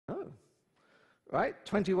right?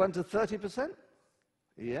 21 to 30%.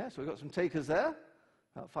 Yes, we've got some takers there.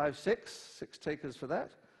 About 5, 6 takers for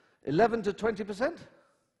that. 11 to 20%.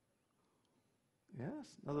 Yes,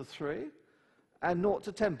 another 3. And 0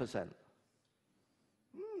 to 10%.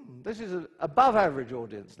 This is an above average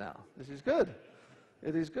audience now. This is good.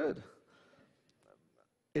 It is good.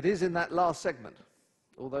 It is in that last segment,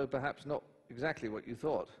 although perhaps not exactly what you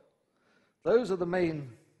thought. Those are the main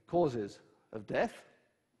causes of death.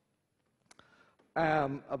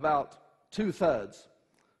 About 2/3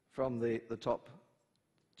 from the top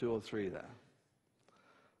 2 or 3 there.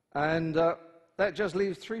 And that just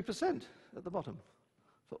leaves 3% at the bottom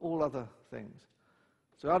for all other things.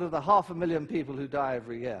 So out of the 500,000 people who die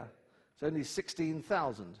every year, it's only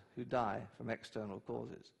 16,000 who die from external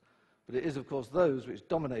causes. But it is, of course, those which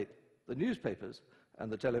dominate the newspapers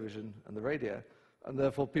and the television and the radio, and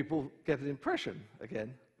therefore people get an impression,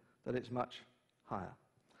 again, that it's much higher.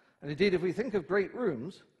 And indeed, if we think of great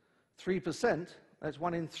rooms, 3%, that's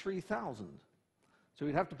 1 in 3,000. So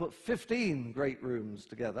we'd have to put 15 great rooms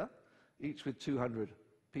together, each with 200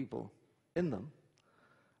 people in them.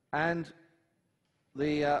 And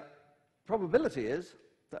the probability is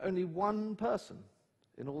that only 1 person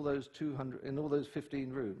in all those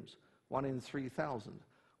 15 rooms, 1 in 3,000,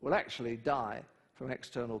 will actually die from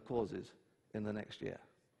external causes in the next year.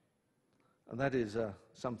 And that is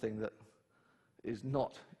something that is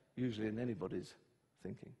not usually in anybody's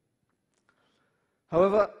thinking.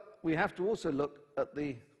 However, we have to also look at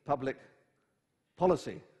the public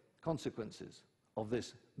policy consequences of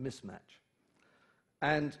this mismatch.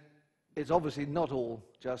 And it's obviously not all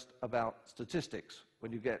just about statistics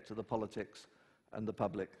when you get to the politics and the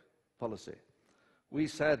public policy. We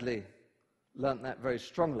sadly learnt that very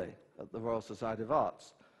strongly at the Royal Society of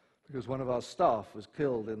Arts, because one of our staff was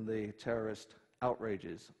killed in the terrorist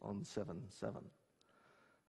outrages on 7/7.